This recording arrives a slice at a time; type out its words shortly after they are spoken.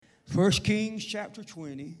1 Kings chapter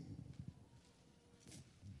 20. And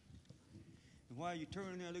while you're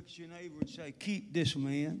turning there, look at your neighbor and say, keep this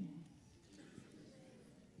man.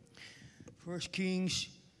 1 Kings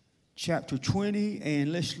chapter 20,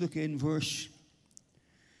 and let's look in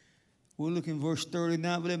we'll look in verse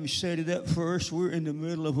 39, but let me set it up first. We're in the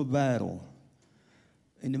middle of a battle.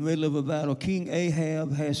 In the middle of a battle, King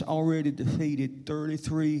Ahab has already defeated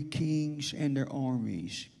 33 kings and their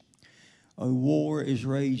armies. A war is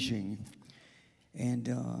raging. And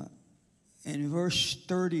in verse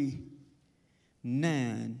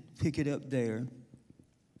 39, pick it up there.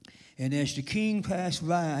 And as the king passed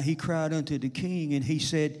by, he cried unto the king, and he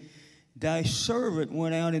said, Thy servant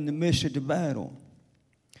went out in the midst of the battle.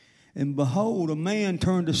 And behold, a man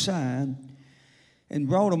turned aside and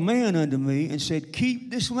brought a man unto me and said, Keep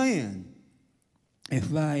this man.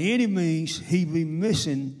 If by any means he be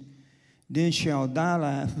missing, then shall thy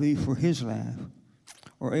life be for his life,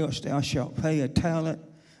 or else thou shalt pay a talent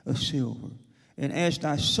of silver. And as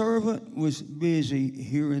thy servant was busy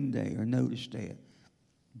here and there, notice that,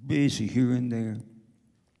 busy here and there,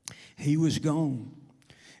 he was gone.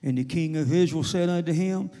 And the king of Israel said unto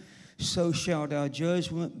him, So shall thy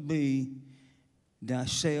judgment be,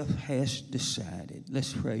 thyself hast decided.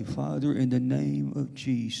 Let's pray. Father, in the name of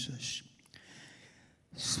Jesus,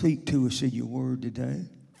 speak to us in your word today.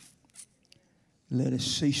 Let us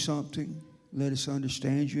see something. Let us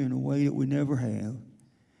understand you in a way that we never have.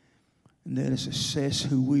 And let us assess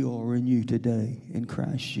who we are in you today in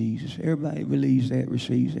Christ Jesus. Everybody believes that,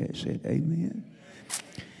 receives that, said amen.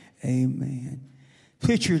 Amen.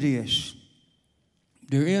 Picture this.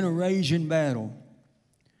 They're in a raging battle.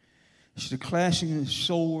 It's the clashing of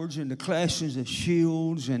swords and the clashing of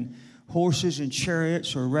shields, and horses and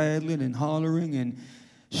chariots are rattling and hollering and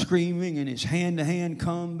screaming, and it's hand-to-hand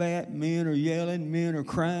combat. Men are yelling, men are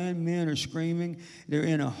crying, men are screaming. They're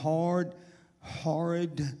in a horrid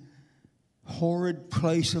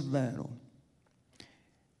place of battle.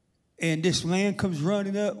 And this man comes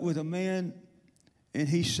running up with a man, and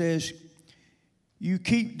he says, You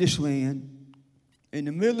keep this man. In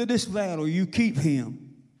the middle of this battle, you keep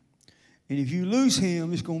him. And if you lose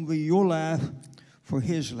him, it's going to be your life for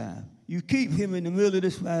his life. You keep him in the middle of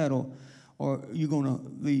this battle, or you're going to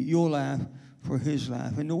be your life for his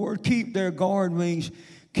life. And the word keep there, guard, means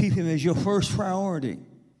keep him as your first priority.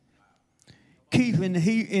 Keep in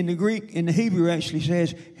the Greek, in the Hebrew actually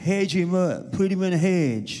says, hedge him up, put him in a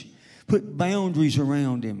hedge, put boundaries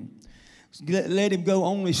around him. Let him go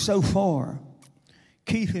only so far.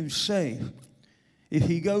 Keep him safe. If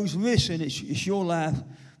he goes missing, it's your life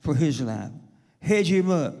for his life. Hedge him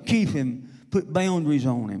up, keep him, put boundaries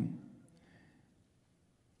on him.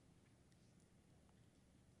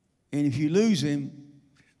 And if you lose him,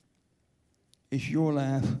 it's your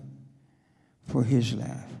life for his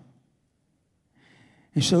life.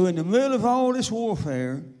 And so in the middle of all this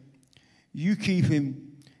warfare, you keep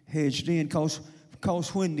him hedged in,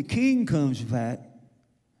 because when the king comes back,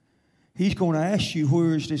 he's going to ask you,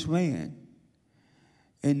 where is this man?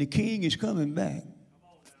 And the king is coming back.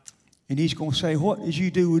 And he's going to say, what did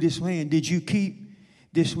you do with this man? Did you keep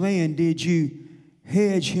this man? Did you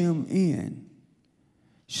hedge him in?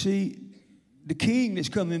 See, the king that's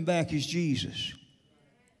coming back is Jesus.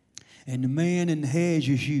 And the man in the hedge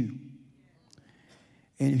is you.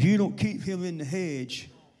 And if you don't keep him in the hedge,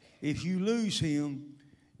 if you lose him,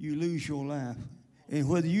 you lose your life. And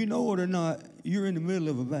whether you know it or not, you're in the middle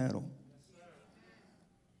of a battle.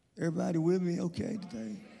 Everybody with me okay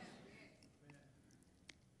today?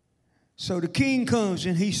 So the king comes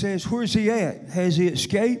and he says, where's he at? Has he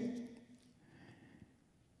escaped?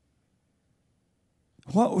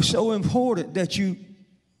 What was so important that you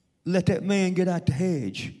let that man get out the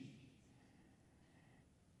hedge?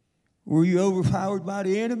 Were you overpowered by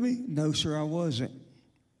the enemy? No, sir, I wasn't.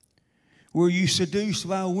 Were you seduced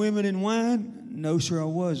by women and wine? No, sir, I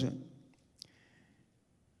wasn't.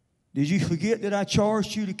 Did you forget that I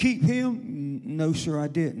charged you to keep him? No, sir, I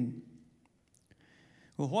didn't.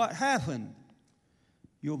 Well, what happened?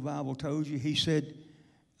 Your Bible told you. He said,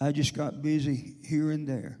 I just got busy here and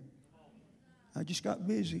there. I just got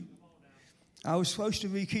busy. I was supposed to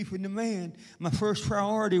be keeping the man. My first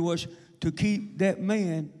priority was to keep that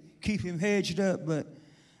man, keep him hedged up, but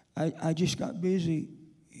I just got busy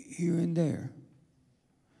here and there.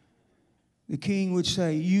 The king would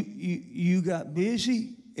say, you got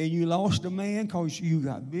busy and you lost a man because you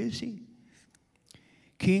got busy.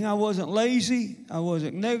 King, I wasn't lazy. I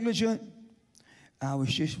wasn't negligent. I was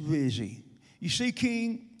just busy. You see,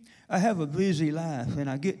 King, I have a busy life and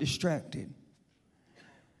I get distracted.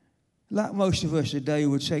 Like most of us today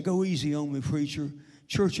would say, go easy on me, preacher.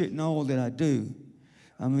 Church isn't all that I do.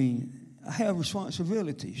 I mean, I have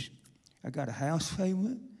responsibilities. I got a house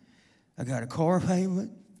payment. I got a car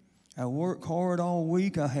payment. I work hard all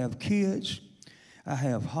week. I have kids. I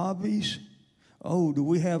have hobbies. Oh, do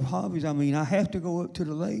we have hobbies? I mean, I have to go up to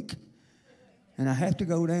the lake, and I have to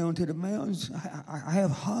go down to the mountains. I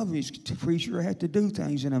have hobbies, preacher. I have to do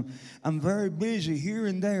things, and I'm very busy here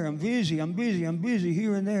and there. I'm busy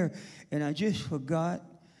here and there, and I just forgot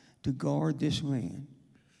to guard this man.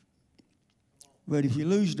 But if you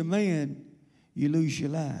lose the man, you lose your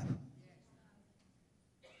life.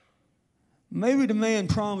 Maybe the man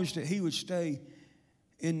promised that he would stay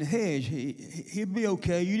in the hedge. He'd be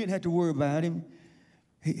okay. You didn't have to worry about him.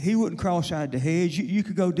 He wouldn't cross out the hedge. You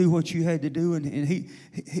could go do what you had to do, and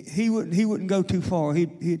he wouldn't go too far.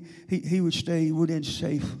 He would stay within a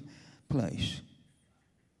safe place.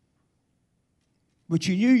 But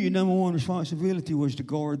you knew your number one responsibility was to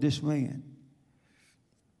guard this man.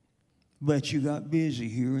 But you got busy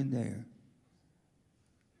here and there.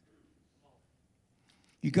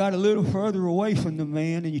 You got a little further away from the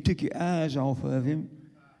man and you took your eyes off of him.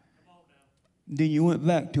 Then you went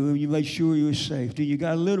back to him. You made sure he was safe. Then you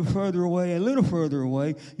got a little further away.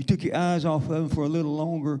 You took your eyes off of him for a little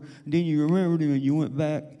longer. And then you remembered him and you went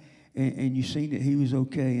back and you seen that he was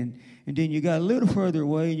okay. And then you got a little further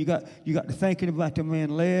away and you got to thinking about the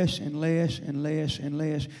man less and less and less and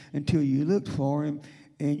less until you looked for him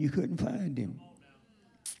and you couldn't find him.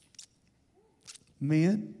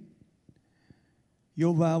 Men,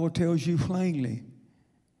 your Bible tells you plainly,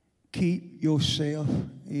 keep yourself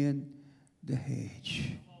in the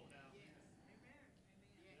hedge.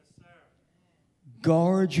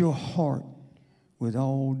 Guard your heart with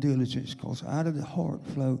all diligence, because out of the heart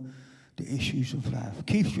flow the issues of life.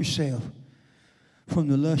 Keep yourself from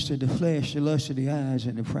the lust of the flesh, the lust of the eyes,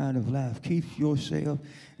 and the pride of life. Keep yourself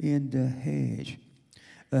in the hedge.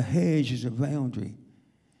 A hedge is a boundary.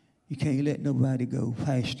 You can't let nobody go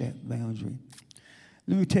past that boundary.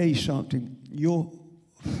 Let me tell you something. Your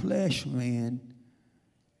flesh man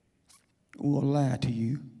will lie to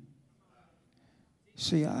you.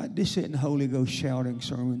 See, this isn't the Holy Ghost shouting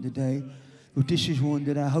sermon today, but this is one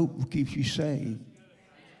that I hope will keep you saved.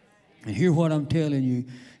 And hear what I'm telling you.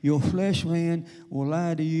 Your flesh man will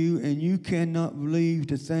lie to you, and you cannot believe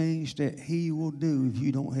the things that he will do if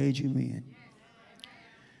you don't hedge him in.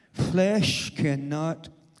 Flesh cannot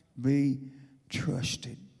be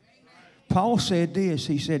trusted. Paul said this.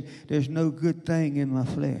 He said, there's no good thing in my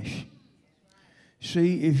flesh.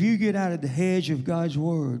 See, if you get out of the hedge of God's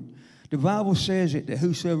word, the Bible says it, that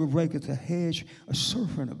whosoever breaketh the hedge, a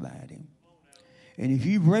serpent abide him. And if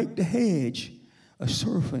you break the hedge, a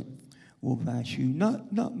serpent will bite you.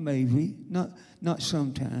 Not maybe, not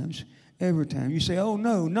sometimes, every time. You say, oh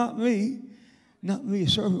no, not me. Not me, a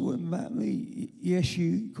serpent wouldn't bite me. Yes,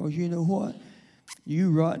 you, because you know what?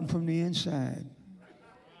 You rotten from the inside.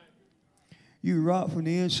 You rot from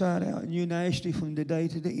the inside out, and you're nasty from the day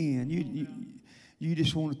to the end. You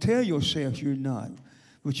just want to tell yourself you're not.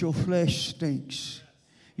 But your flesh stinks.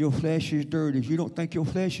 Your flesh is dirty. If you don't think your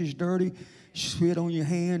flesh is dirty, spit on your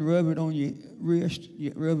hand, rub it on your wrist,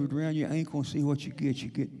 rub it around your ankle and see what you get. You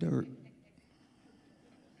get dirt.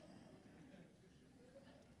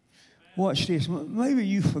 Watch this. Maybe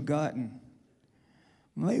you've forgotten.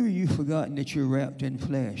 Maybe you've forgotten that you're wrapped in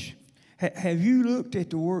flesh. Have you looked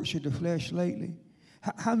at the works of the flesh lately?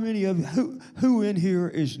 How many of you, who in here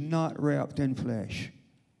is not wrapped in flesh?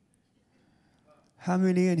 How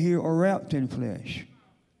many in here are wrapped in flesh?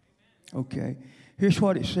 Okay. Here's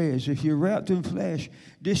what it says. If you're wrapped in flesh,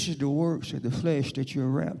 this is the works of the flesh that you're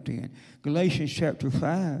wrapped in. Galatians chapter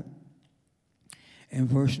 5 and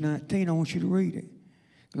verse 19. I want you to read it.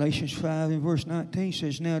 Galatians 5 and verse 19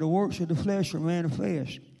 says, now the works of the flesh are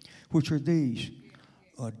manifest, which are these: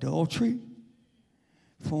 adultery,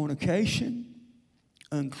 fornication,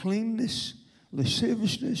 uncleanness,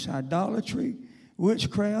 lasciviousness, idolatry,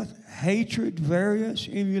 witchcraft, hatred, variance,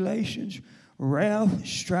 emulations, wrath,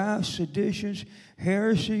 strife, seditions,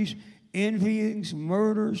 heresies, envyings,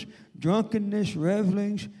 murders, drunkenness,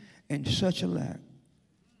 revelings, and such a like,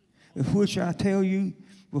 of which I tell you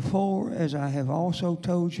before, as I have also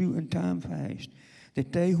told you in time past,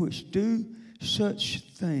 that they which do such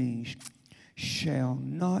things shall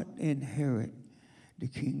not inherit the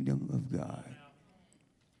kingdom of God.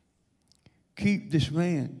 Keep this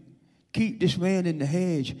man in the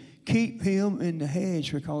hedge. Keep him in the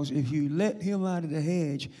hedge, because if you let him out of the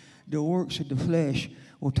hedge, the works of the flesh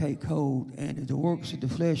will take hold. And if the works of the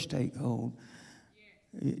flesh take hold,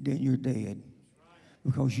 then you're dead,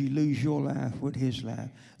 because you lose your life with his life.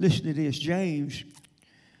 Listen to this. James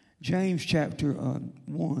chapter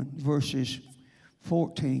 1, verses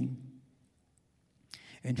 14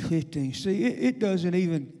 and 15. See, it doesn't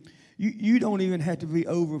even, you don't even have to be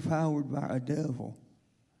overpowered by a devil.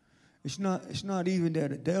 It's not even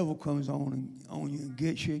that a devil comes on you and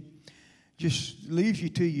gets you. Just leaves you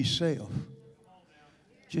to yourself.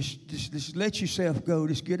 Just let yourself go.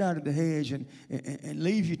 Just get out of the hedge and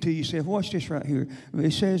leave you to yourself. Watch this right here.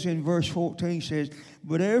 It says in verse 14, says,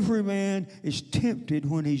 but every man is tempted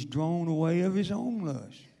when he's drawn away of his own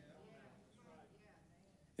lust.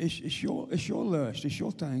 It's your lust. It's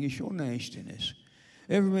your thing. It's your nastiness.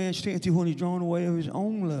 Every man's tempted when he's drawn away of his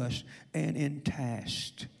own lust and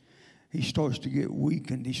enticed. He starts to get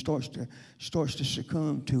weakened. He starts to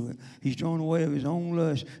succumb to it. He's drawn away of his own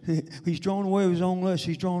lust. He's drawn away of his own lust.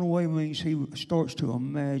 He's drawn away means he starts to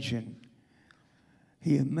imagine.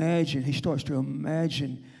 He starts to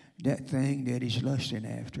imagine that thing that he's lusting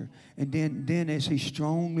after. And then as he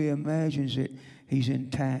strongly imagines it, he's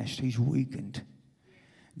enticed. He's weakened.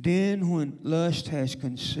 Then when lust has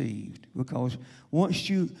conceived, because once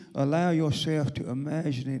you allow yourself to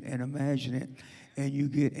imagine it, and you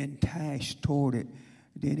get enticed toward it,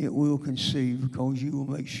 then it will conceive, because you will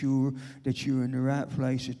make sure that you're in the right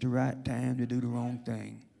place at the right time to do the wrong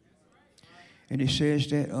thing. And it says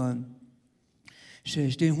that,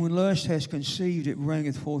 then when lust has conceived, it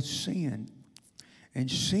bringeth forth sin.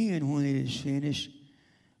 And sin, when it is finished,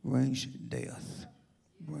 brings death.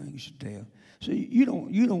 So you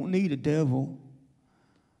don't need a devil.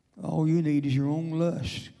 All you need is your own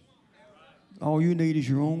lust. All you need is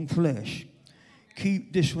your own flesh.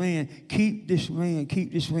 Keep this man. If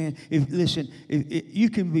you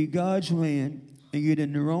can be God's man and get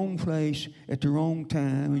in the wrong place at the wrong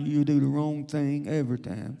time and you do the wrong thing every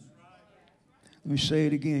time. Let me say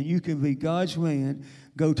it again. You can be God's man,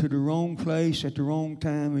 go to the wrong place at the wrong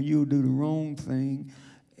time, and you'll do the wrong thing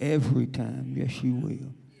every time. Yes, you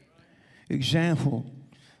will. Example,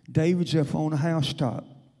 David's up on a housetop.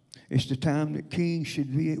 It's the time that kings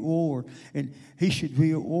should be at war. And he should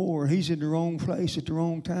be at war. He's in the wrong place at the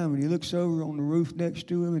wrong time. And he looks over on the roof next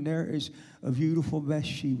to him, and there is a beautiful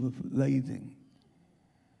Bathsheba bathing.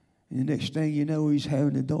 And the next thing you know, he's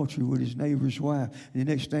having adultery with his neighbor's wife. And the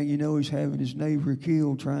next thing you know, he's having his neighbor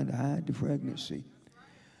killed trying to hide the pregnancy.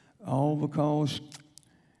 All because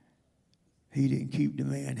he didn't keep the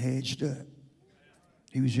man hedged up.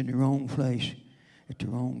 He was in the wrong place at the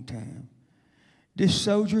wrong time. This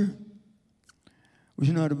soldier was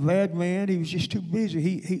not a bad man. He was just too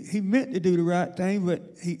busy. He meant to do the right thing, but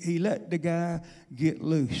he let the guy get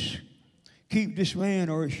loose. Keep this man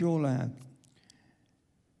or it's your life.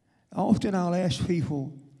 Often I'll ask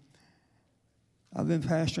people, I've been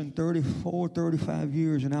pastoring 35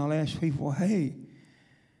 years, and I'll ask people, hey,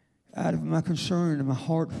 out of my concern and my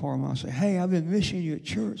heart for them, I'll say, hey, I've been missing you at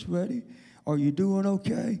church, buddy. Are you doing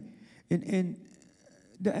okay? And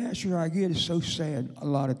the answer I get is so sad a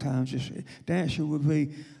lot of times. The answer would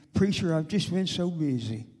be, preacher, I've just been so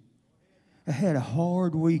busy. I had a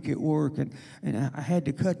hard week at work, and I had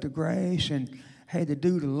to cut the grass and had to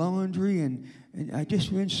do the laundry, and I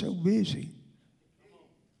just been so busy.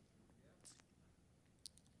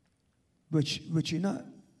 But you're not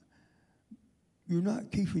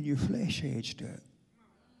keeping your flesh hedged up.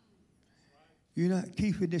 You're not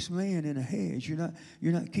keeping this man in a hedge.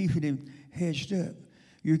 You're not keeping him hedged up.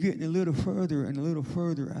 You're getting a little further and a little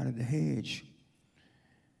further out of the hedge.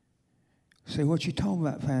 Say, what you talking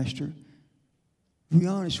about, Pastor? Be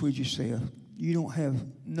honest with yourself. You don't have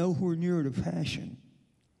nowhere near the passion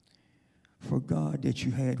for God that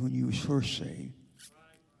you had when you was first saved.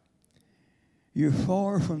 You're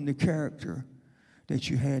far from the character that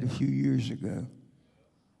you had a few years ago.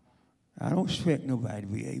 I don't expect nobody to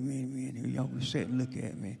be amen here. Y'all can sit and look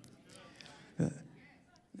at me.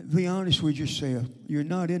 Be honest with yourself. You're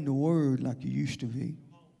not in the Word like you used to be.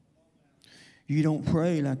 You don't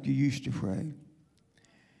pray like you used to pray.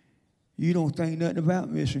 You don't think nothing about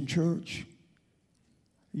missing church.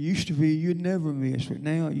 It used to be you'd never miss, but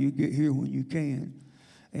now you get here when you can.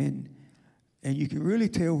 And you can really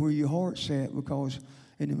tell where your heart's at, because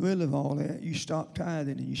in the middle of all that, you stop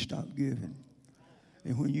tithing and you stop giving.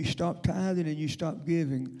 And when you stop tithing and you stop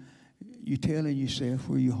giving, you're telling yourself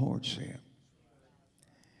where your heart's at.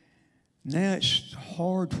 Now it's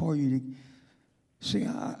hard for you to see.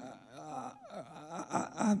 I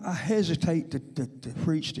hesitate to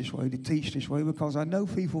preach this way, to teach this way, because I know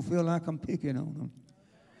people feel like I'm picking on them.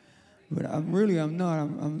 But I'm not.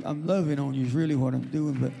 I'm loving on you is really what I'm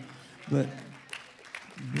doing. But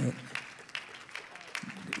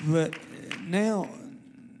now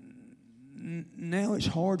it's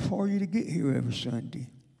hard for you to get here every Sunday.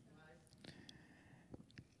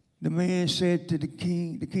 The man said to the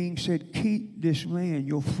king said, keep this man.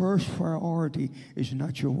 Your first priority is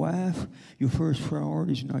not your wife. Your first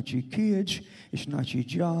priority is not your kids. It's not your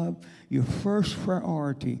job. Your first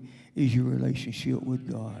priority is your relationship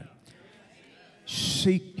with God.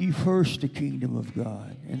 Seek ye first the kingdom of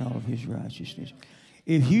God and all of his righteousness.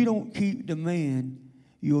 If you don't keep the man,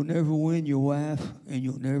 you'll never win your wife and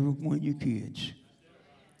you'll never win your kids.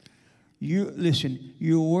 Listen,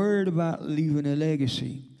 you're worried about leaving a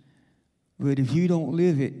legacy. But if you don't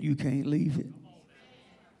live it, you can't leave it.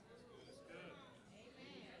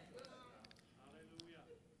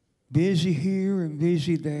 Busy here and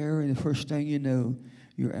busy there, and the first thing you know,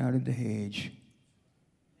 you're out of the hedge.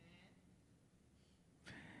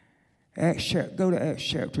 Go to Acts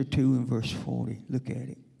chapter 2 and verse 40. Look at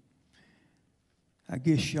it. I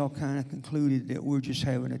guess y'all kind of concluded that we're just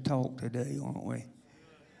having a talk today, aren't we?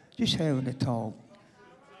 Just having a talk.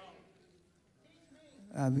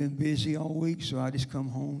 I've been busy all week, so I just come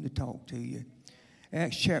home to talk to you.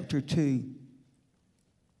 Acts chapter 2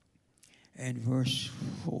 and verse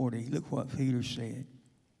 40. Look what Peter said.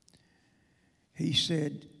 He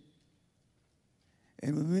said,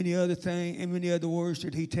 and with many other words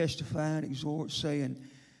did he testify and exhort, saying,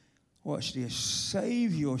 watch this,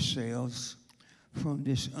 save yourselves from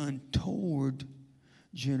this untoward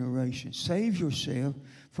generation. Save yourself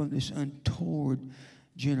from this untoward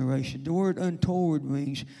generation. The word untoward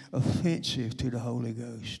means offensive to the Holy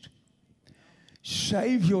Ghost.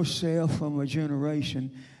 Save yourself from a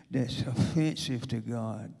generation that's offensive to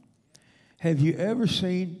God. Have you ever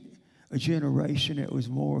seen a generation that was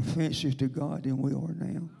more offensive to God than we are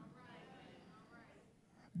now?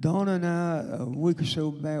 Donna and I, a week or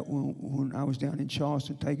so back when I was down in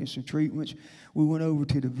Charleston taking some treatments, we went over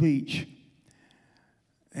to the beach.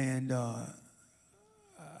 And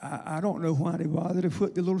I don't know why they bothered to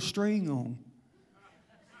put the little string on.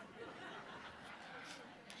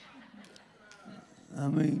 I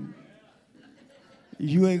mean,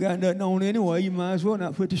 you ain't got nothing on anyway. You might as well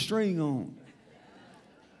not put the string on.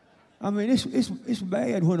 I mean, it's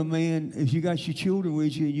bad when a man, if you got your children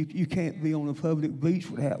with you, you can't be on a public beach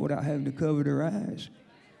without having to cover their eyes.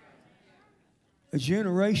 A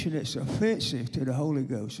generation that's offensive to the Holy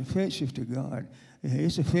Ghost, offensive to God.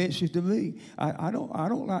 It's offensive to me. I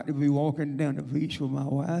don't like to be walking down the beach with my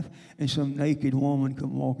wife and some naked woman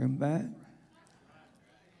come walking back.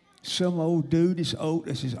 Some old dude that's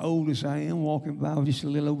as old as I am walking by with just a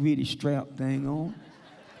little bitty strap thing on.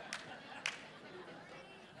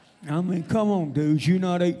 I mean, come on, dudes. You're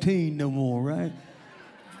not 18 no more, right?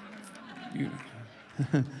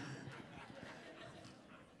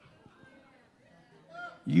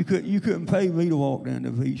 You couldn't pay me to walk down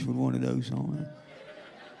the beach with one of those on.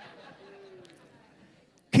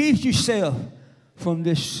 Keep yourself from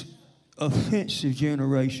this offensive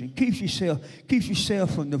generation. Keep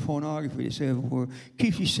yourself from the pornography that's everywhere.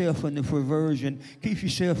 Keep yourself from the perversion. Keep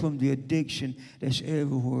yourself from the addiction that's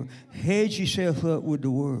everywhere. Hedge yourself up with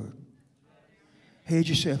the Word. Hedge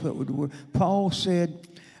yourself up with the Word. Paul said,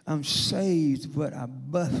 I'm saved, but I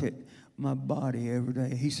buffet my body every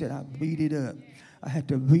day. He said, I beat it up. I had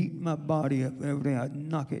to beat my body up every day. I'd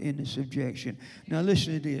knock it into subjection. Now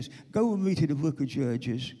listen to this. Go with me to the book of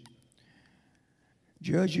Judges.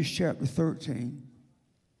 Judges chapter 13.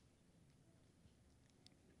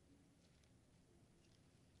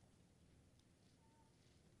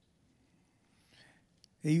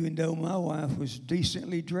 Even though my wife was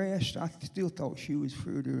decently dressed, I still thought she was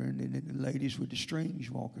prettier than the ladies with the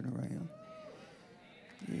strings walking around.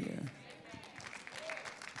 Yeah.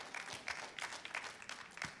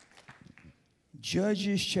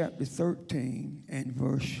 Judges chapter 13 and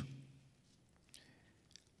verse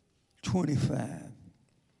 25.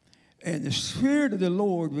 And the Spirit of the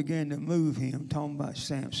Lord began to move him, talking about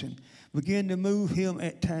Samson, began to move him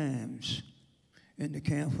at times in the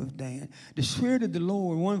camp of Dan. The Spirit of the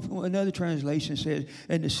Lord, another translation says,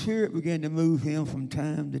 and the Spirit began to move him from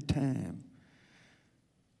time to time.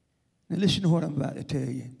 Now listen to what I'm about to tell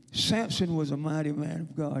you. Samson was a mighty man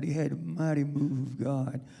of God. He had a mighty move of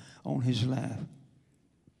God on his life.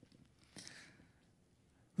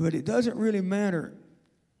 But it doesn't really matter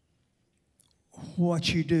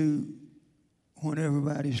what you do when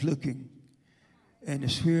everybody's looking and the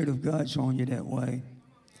Spirit of God's on you that way.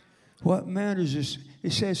 What matters is,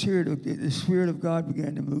 it says here, the Spirit of God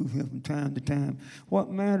began to move him from time to time. What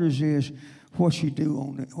matters is what you do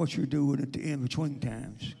what you're doing at the in-between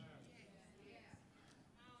times.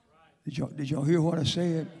 Did y'all hear what I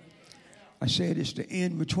said? I said it's the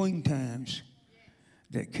in-between times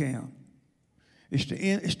that count. It's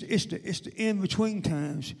the in-between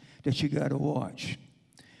times that you got to watch.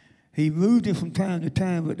 He moved it from time to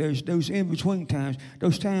time, but there's those in-between times,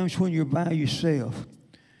 those times when you're by yourself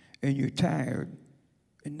and you're tired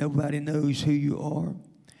and nobody knows who you are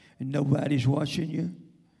and nobody's watching you.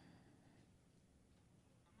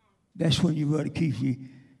 That's when you got to keep your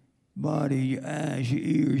body, your eyes, your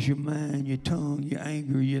ears, your mind, your tongue, your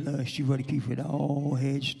anger, your lust. You got to keep it all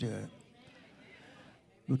hedged up.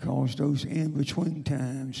 Because those in-between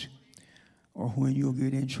times are when you'll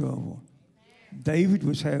get in trouble. David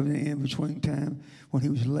was having an in-between time when he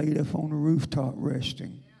was laid up on the rooftop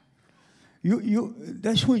resting.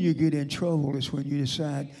 That's when you get in trouble, is when you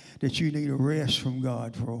decide that you need a rest from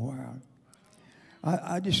God for a while.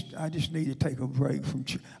 I just need to take a break from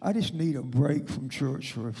church. I just need a break from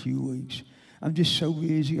church for a few weeks. I'm just so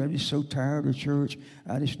busy. I'm just so tired of church.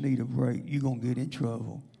 I just need a break. You're going to get in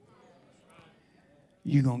trouble.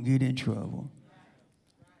 You're going to get in trouble.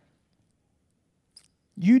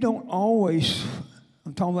 You don't always,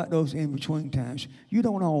 I'm talking about those in-between times, you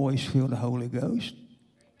don't always feel the Holy Ghost.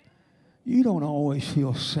 You don't always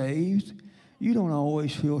feel saved. You don't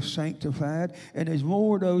always feel sanctified. And there's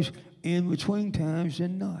more of those in-between times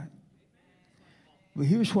than not. But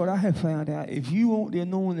here's what I have found out. If you want the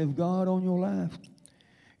anointing of God on your life,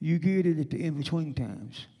 you get it at the in-between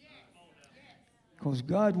times. Because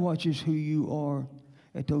God watches who you are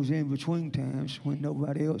at those in-between times when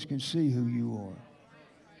nobody else can see who you are.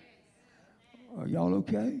 Are y'all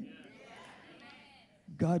okay?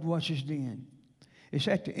 God watches then. It's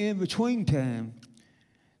at the in-between time.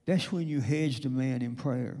 That's when you hedge the man in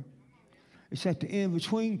prayer. It's at the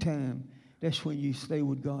in-between time. That's when you stay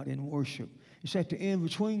with God in worship. It's at the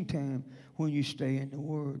in-between time when you stay in the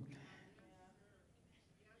Word.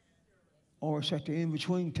 Or it's at the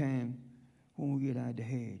in-between time when we get out of the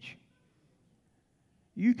hedge.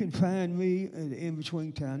 You can find me at the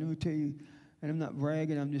in-between time. Let me tell you, and I'm not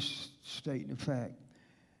bragging, I'm just stating the fact.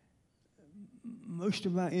 Most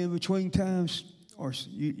of my in-between times, or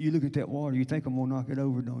you look at that water, you think I'm going to knock it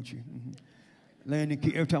over, don't you? Mm-hmm. Landon,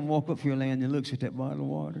 every time I walk up here, Landon looks at that bottle of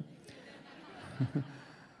water.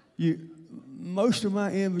 Most of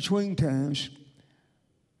my in-between times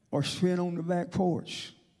are spent on the back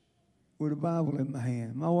porch with a Bible in my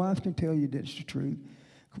hand. My wife can tell you that's the truth,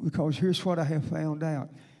 because here's what I have found out.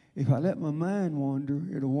 If I let my mind wander,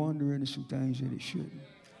 it'll wander into some things that it shouldn't.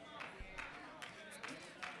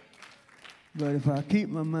 But if I keep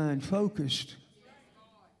my mind focused,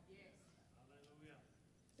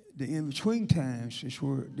 the in-between times is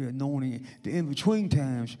where the anointing, the in-between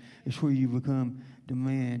times is where you become the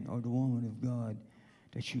man or the woman of God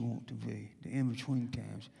that you want to be. The in-between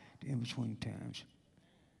times, the in-between times.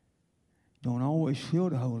 Don't always feel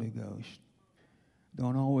the Holy Ghost.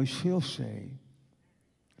 Don't always feel saved.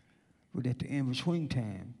 But at the in-between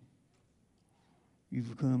time, you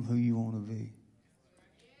become who you want to be.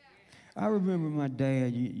 I remember my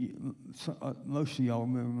dad. Most of y'all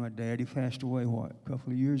remember my dad. He passed away, a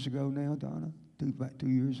couple of years ago now, Donna? About 2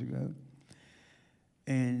 years ago.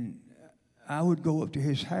 And I would go up to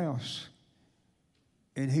his house,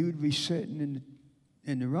 and he would be sitting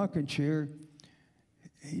in the rocking chair.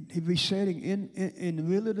 He'd be sitting in the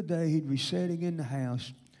middle of the day. He'd be sitting in the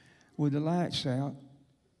house with the lights out,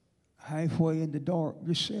 halfway in the dark,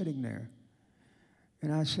 just sitting there.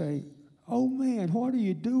 And I'd say, "Oh man, what are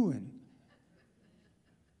you doing?"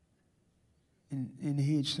 And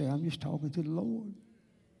he'd say, "I'm just talking to the Lord."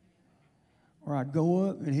 Or I'd go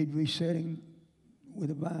up and he'd be sitting with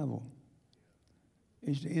a Bible.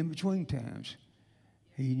 It's the in-between times.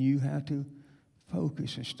 He knew how to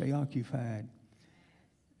focus and stay occupied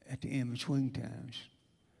at the in-between times.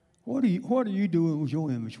 What are you doing with your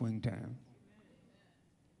in-between time?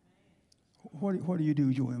 What do you do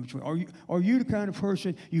with your in-between? Are you the kind of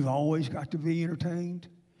person you've always got to be entertained?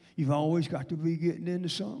 You've always got to be getting into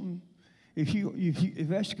something? If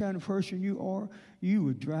that's the kind of person you are, you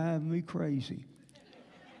would drive me crazy.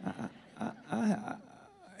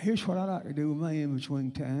 Here's what I like to do with my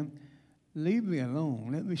in-between time. Leave me alone.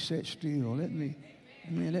 Let me sit still. Let me,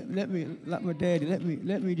 like my daddy, let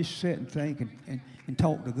me just sit and think and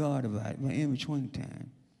talk to God about it, my in-between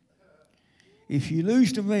time. If you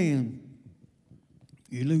lose the man,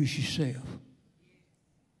 you lose yourself.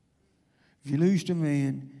 If you lose the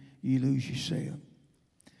man, you lose yourself.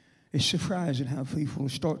 It's surprising how people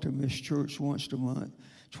start to miss church once a month,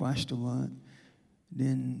 twice a month.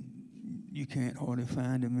 Then you can't hardly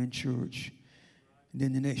find them in church.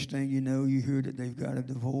 Then the next thing you know, you hear that they've got a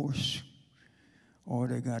divorce, or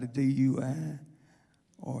they got a DUI,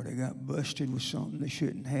 or they got busted with something they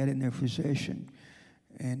shouldn't have had in their possession.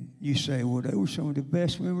 And you say, "Well, they were some of the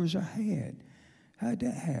best members I had. How'd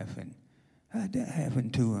that happen? How'd that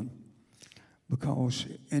happen to them?" because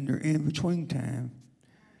in their in-between time,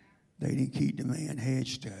 they didn't keep the man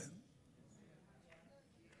hedged up.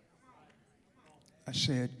 I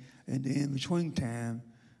said, in the in-between time,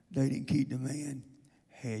 they didn't keep the man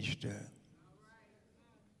hedged up.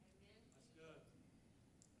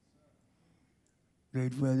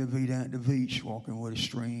 They'd rather be down at the beach walking with a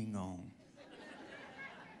string on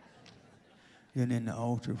than in the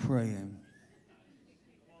altar praying.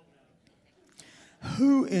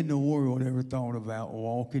 Who in the world ever thought about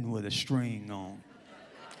walking with a string on?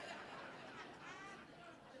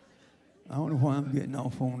 I don't know why I'm getting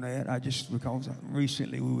off on that. Because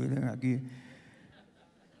recently we were there, I guess.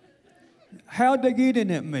 How'd they get in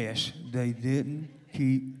that mess? They didn't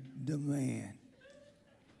keep the man.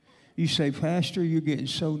 You say, Pastor, you're getting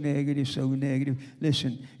so negative, so negative.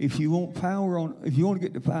 Listen, if you want to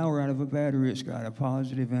get the power out of a battery, it's got a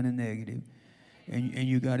positive and a negative. And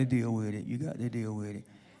you got to deal with it. You got to deal with it.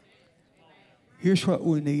 Here's what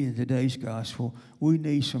we need in today's gospel. We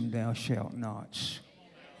need some thou shalt nots.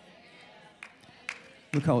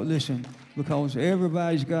 Because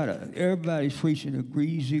everybody's preaching a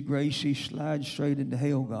greasy, gracy, slide straight into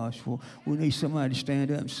hell gospel. We need somebody to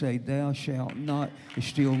stand up and say, thou shalt not is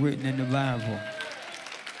still written in the Bible.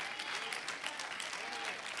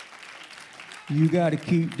 You got to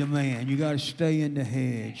keep the man. You got to stay in the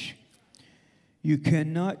hedge. You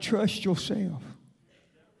cannot trust yourself.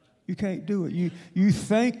 You can't do it. You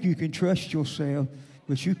think you can trust yourself,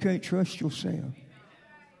 but you can't trust yourself.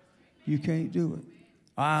 You can't do it.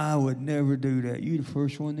 I would never do that. You're the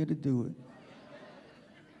first one that'll do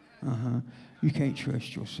it. You can't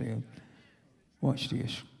trust yourself. Watch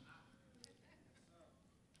this.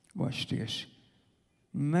 Watch this.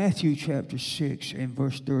 Matthew chapter 6 and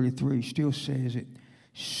verse 33 still says it.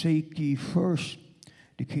 Seek ye first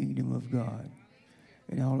the kingdom of God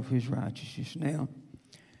and all of his righteousness. Now,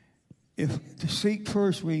 if to seek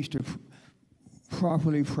first means to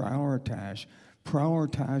properly prioritize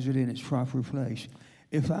it in its proper place.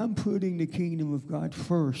 If I'm putting the kingdom of God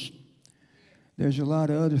first, there's a lot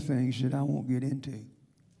of other things that I won't get into.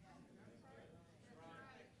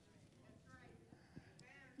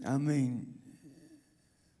 I mean,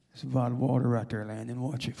 there's a bottle of water right there, Landon.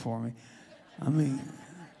 Watch it for me.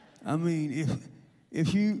 I mean,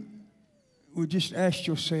 if you would just ask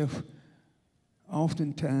yourself,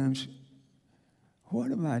 oftentimes,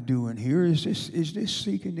 what am I doing here? Is this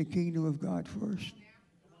seeking the kingdom of God first?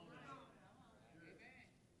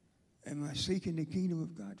 Am I seeking the kingdom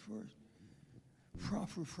of God first?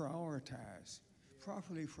 Properly prioritize.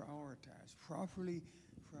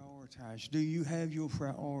 Do you have your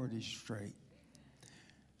priorities straight?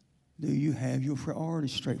 Do you have your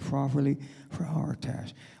priorities straight? Properly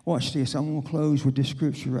prioritize. Watch this. I'm going to close with this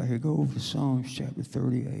scripture right here. Go over to Psalms chapter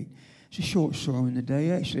 38. It's a short sermon today.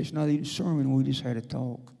 Actually, it's not even a sermon. We just had a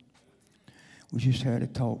talk.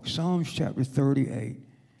 Psalms chapter 38.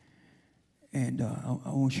 And I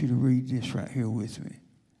want you to read this right here with me.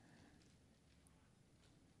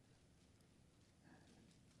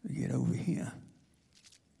 Let me get over here.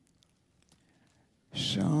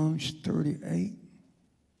 Psalms 38.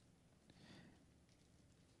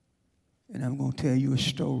 And I'm going to tell you a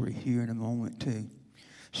story here in a moment too.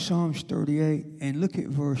 Psalms 38, and look at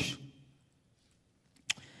verse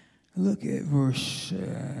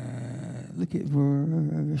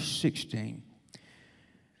 16.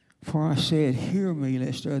 For I said, hear me,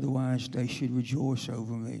 lest otherwise they should rejoice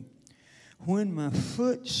over me. When my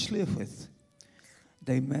foot slippeth,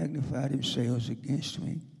 they magnify themselves against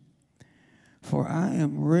me. For I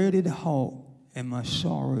am ready to halt, and my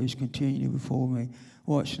sorrow is continually before me.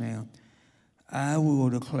 Watch now. I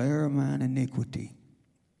will declare mine iniquity.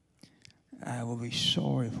 I will be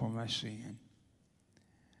sorry for my sin.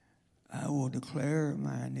 I will declare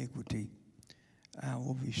my iniquity. I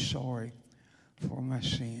will be sorry for my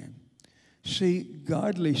sin. See,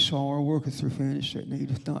 godly sorrow worketh repentance that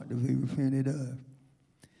needeth not to be repented of.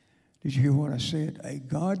 Did you hear what I said? A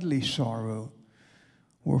godly sorrow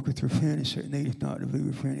worketh repentance that needeth not to be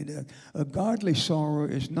repented of. A godly sorrow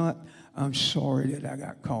is not, I'm sorry that I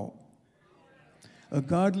got caught. A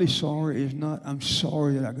godly sorrow is not, I'm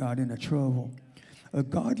sorry that I got into trouble. A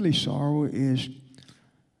godly sorrow is,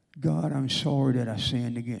 God, I'm sorry that I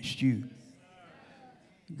sinned against you.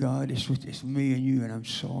 God, it's me and you, and I'm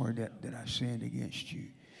sorry that I sinned against you.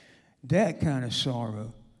 That kind of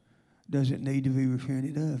sorrow doesn't need to be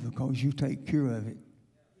repented of because you take care of it.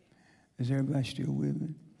 Is everybody still with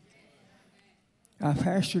me? I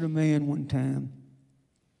pastored a man one time,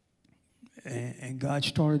 and God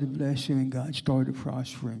started to bless him, and God started to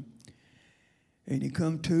prosper him. And he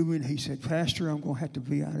come to me, and he said, Pastor, I'm going to have to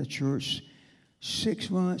be out of church 6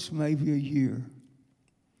 months, maybe a year.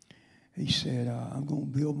 He said, I'm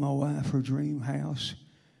going to build my wife her dream house,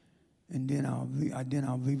 and then I'll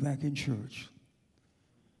be back in church.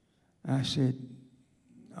 I said,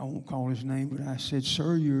 I won't call his name, but I said,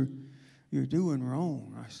 sir, you're doing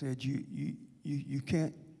wrong. I said, you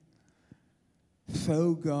can't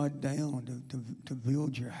throw God down to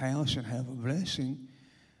build your house and have a blessing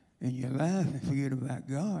in your life and forget about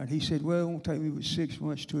God. He said, well, it won't take me but 6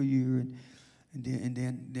 months to a year, and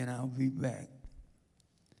then I'll be back.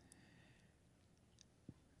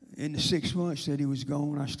 In the 6 months that he was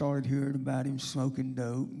gone, I started hearing about him smoking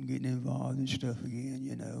dope and getting involved in stuff again,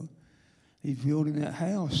 you know. He's building that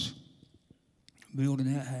house.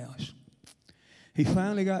 He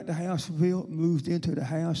finally got the house built, moved into the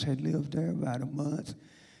house, had lived there about a month,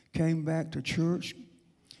 came back to church,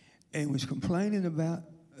 and was complaining about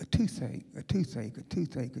a toothache.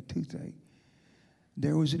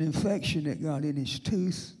 There was an infection that got in his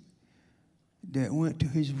tooth that went to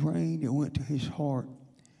his brain, that went to his heart.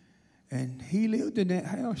 And he lived in that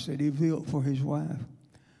house that he built for his wife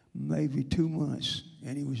maybe 2 months,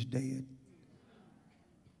 and he was dead.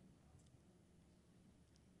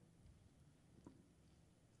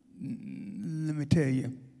 Let me tell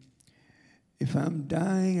you, if I'm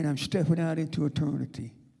dying and I'm stepping out into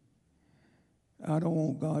eternity, I don't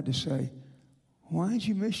want God to say, why did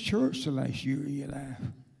you miss church the last year of your life?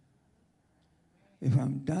 If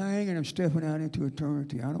I'm dying and I'm stepping out into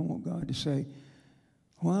eternity, I don't want God to say,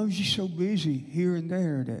 why was you so busy here and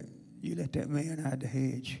there that you let that man hide the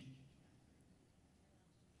hedge?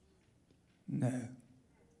 No.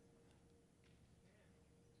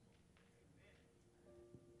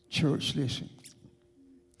 Church, listen.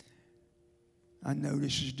 I know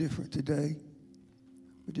this is different today,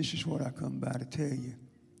 but this is what I come by to tell you.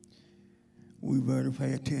 We better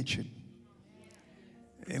pay attention.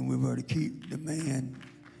 And we better keep the man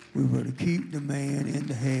in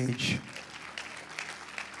the hedge.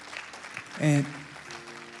 And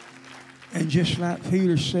just like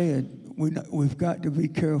Peter said, we've got to be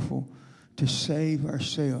careful to save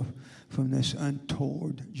ourselves from this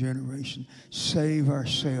untoward generation. Save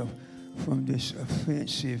ourselves from this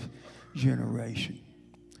offensive generation.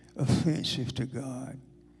 Offensive to God.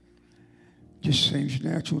 Just seems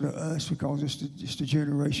natural to us because it's the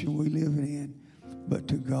generation we live in. But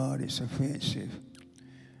to God, it's offensive.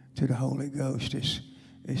 To the Holy Ghost, it's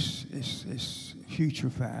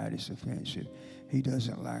putrefied, it's offensive. He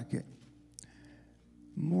doesn't like it.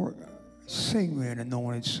 Sing me an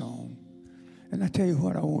anointed song. And I tell you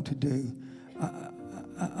what I want to do.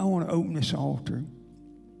 I want to open this altar.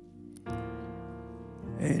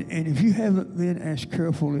 And if you haven't been as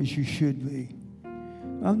careful as you should be,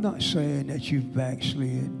 I'm not saying that you've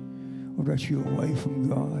backslid or that you're away from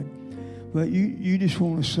God. But you just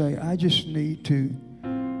want to say, I just need to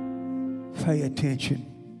pay attention.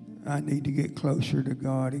 I need to get closer to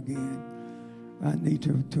God again. I need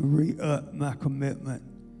to re-up my commitment.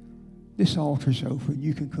 This altar's open.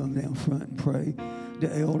 You can come down front and pray.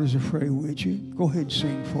 The elders will pray with you. Go ahead and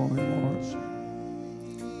sing for me, Morris.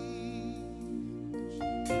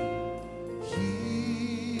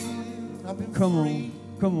 Come on.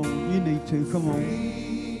 You need to. Come on.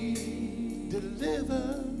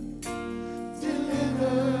 Deliver.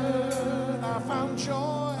 I found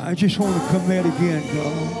joy. I just want to commit again,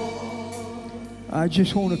 God. I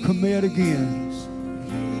just want to commit again.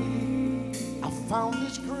 I found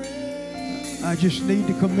His grace. I just need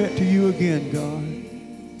to commit to you again, God.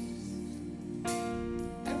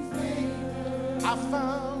 I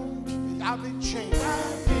found I've been changed.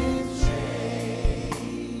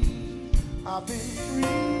 I've been free.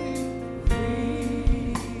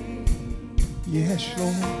 Yes,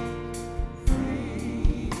 Lord.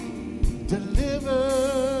 Deliver.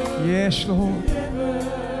 Yes, Lord.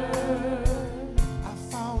 I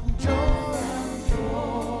found joy.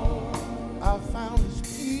 I found His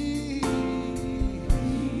peace.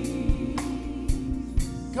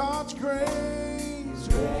 God's grace.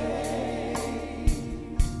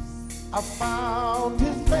 I found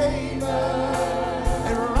His favor.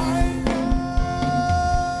 And right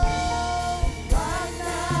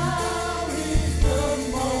now is the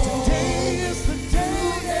moment. Today is the day.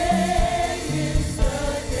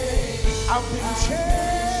 I've been changed.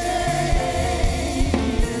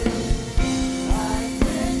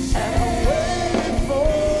 And I'm waiting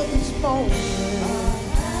for this moment.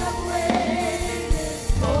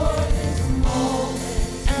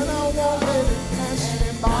 And I won't let it pass me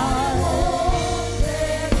by.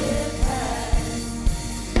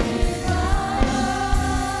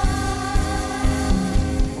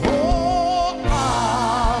 Oh,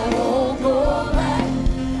 I won't go back.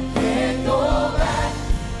 Can't go back.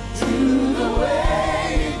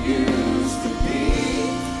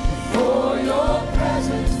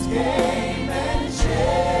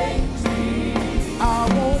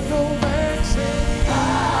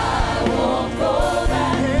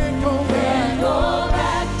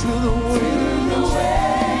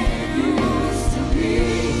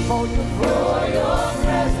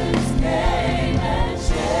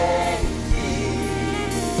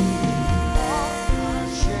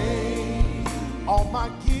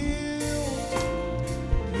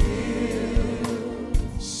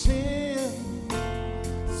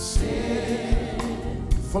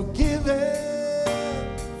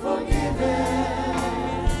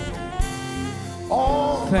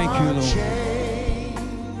 Thank you, Lord.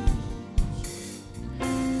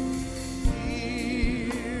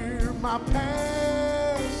 Hear my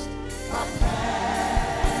past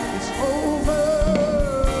is over.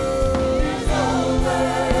 It's over.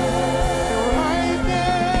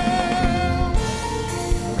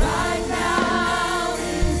 Right now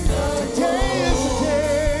is over. Today is the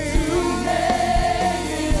day.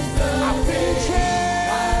 Today is the day. I've been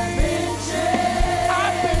changed. I've been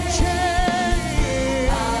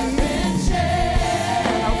changed. I've been changed.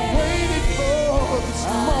 And I've waited for this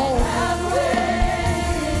moment. I've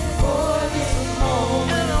waited for this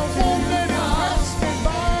moment. And I won't let it pass me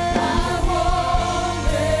by. I won't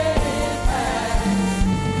let it pass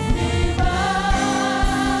me by.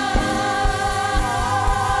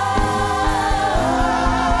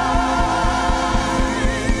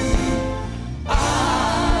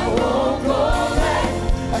 I won't go back.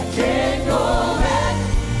 I can't go back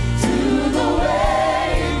to the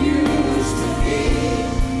way it used to be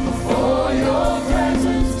before your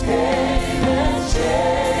presence came and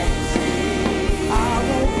changed me. I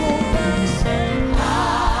won't go back. I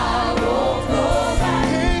won't go back.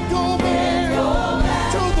 Can't go back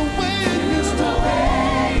to the way it used to be.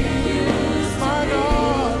 My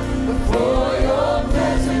God, before your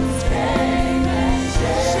presence came and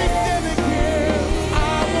changed. Sing that again. I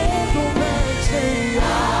won't go back. Say, I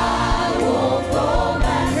won't go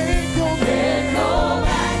back. Can't go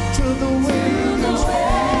back to the way it used to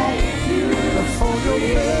be. Before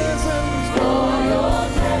your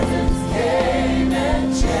presence came and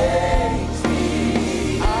changed me.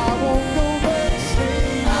 I won't go back. Say,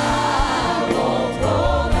 I won't go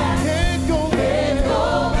back. Can't go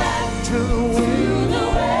back to the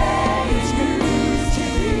way it used to be.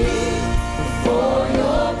 Before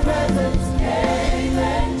your presence came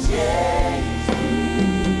and changed me.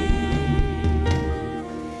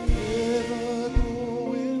 Never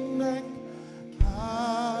going back.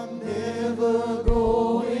 I'm never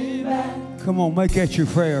going back. Come on, make that your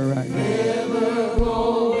prayer right now. Never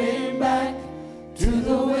going back to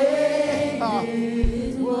the way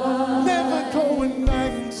it was. Never going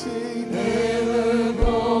back. Say, never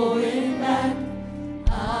going back.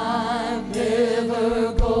 I'm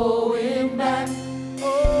never going back.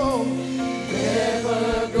 Oh,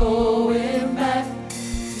 never going back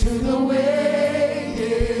to the way